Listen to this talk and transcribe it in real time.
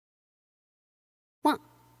1,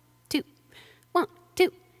 2, 1,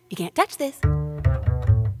 2. You can't touch this.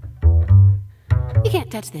 You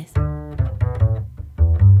can't touch this.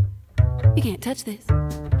 You can't touch this.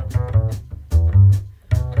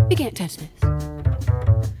 You can't touch this.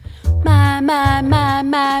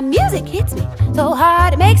 My music hits me so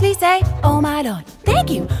hard it makes me say, oh my Lord, thank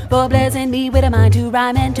you for blessing me with a mind to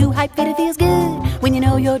rhyme and to hype fit. It feels good when you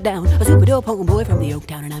know you're down. A super dope homeboy from the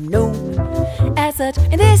Oaktown, and I'm known as such.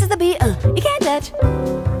 And this is the beat, you can't touch.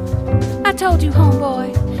 I told you,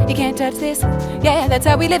 homeboy, you can't touch this. Yeah, that's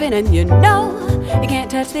how we living, and you know you can't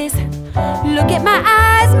touch this. Look at my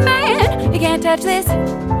eyes, man, you can't touch this.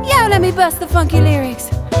 Yo, let me bust the funky lyrics.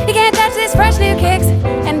 You can't touch this. Fresh new kicks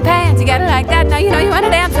and pants, you got it like that. Now you know you wanna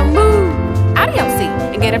dance, so move out of your seat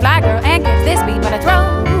and get a fly, girl, and catch this beat. But it's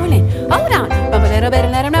rolling, hold on, bump a little bit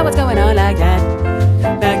and let them know what's going on like that.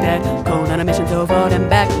 Like that, cold on a mission, so forward and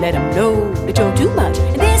back. Let them know that you're too much,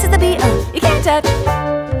 and this is the beat, you can't touch.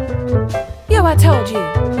 Yo, I told you,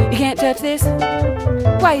 you can't touch this.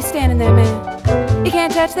 Why you standing there, man? You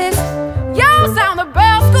can't touch this. Yo, sound the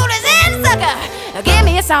bell, school is in, sucker. Now give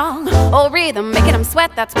me a song, old rhythm, making them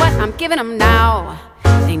sweat, that's what I'm giving them now.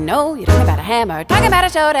 They know you're talking about a hammer, talking about a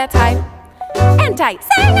show that's hype and tight.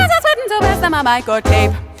 Saying as I'm sweating so fast on my mic or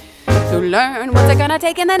tape. To learn what's it gonna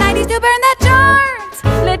take in the 90s to burn the charts.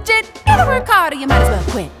 Legit, either work hard or you might as well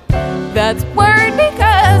quit. That's word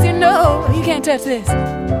because you know you can't touch this.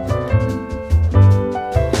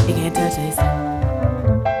 You can't touch this.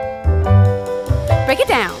 Break it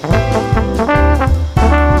down.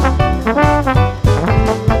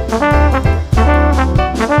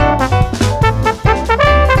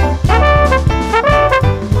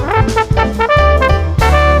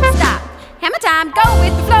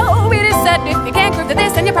 If you can't groove to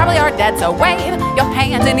this, then you probably are dead. So wave your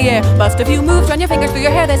hands in the air, bust a few moves, run your fingers through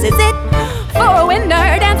your hair. This is it for a winner.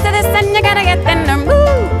 Dance to this and you're gonna get thinner.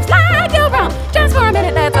 Move, slide your rump, just for a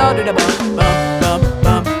minute. That's all. Do the bump, bump, bump,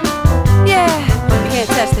 bump. Yeah, you can't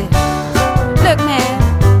touch this. Look, man,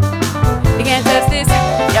 you can't touch this.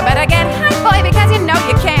 You better get hype, boy, because you know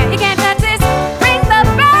you can't. You can't touch this. Ring the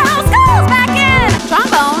bell, school's back in.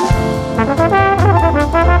 Trombone.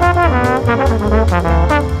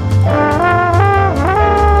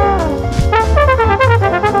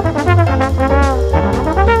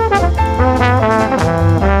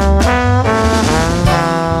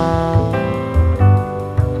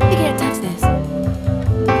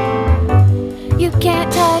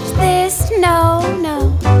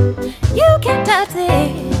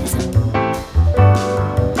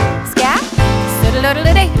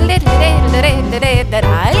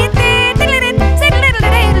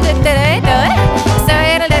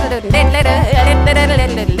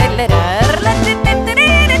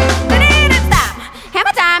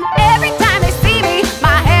 Hammer time, every time they see me,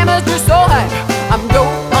 my hammer's just so high. I'm dope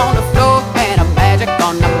on the floor and I'm magic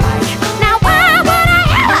on the mic. Now why would I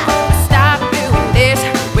ever stop doing this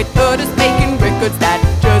with others making records that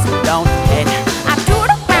just don't hit? I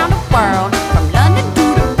toured around the world, from London to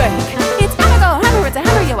the bank. It's hammer go hammer, it's a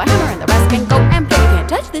hammer, yo, a hammer, and the rest can go and play. You can't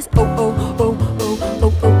touch this, oh, oh, oh, oh,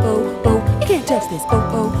 oh, oh, oh, oh. You can't touch this, oh,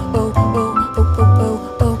 oh, oh, oh, oh, oh,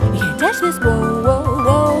 oh, oh. You can't touch this, whoa, whoa,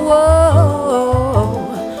 whoa, whoa.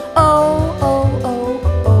 Oh, oh, oh,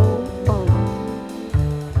 oh,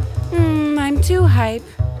 oh. I'm too hype.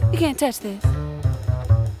 You can't touch this.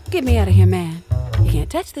 Get me out of here, man. You can't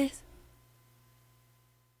touch this.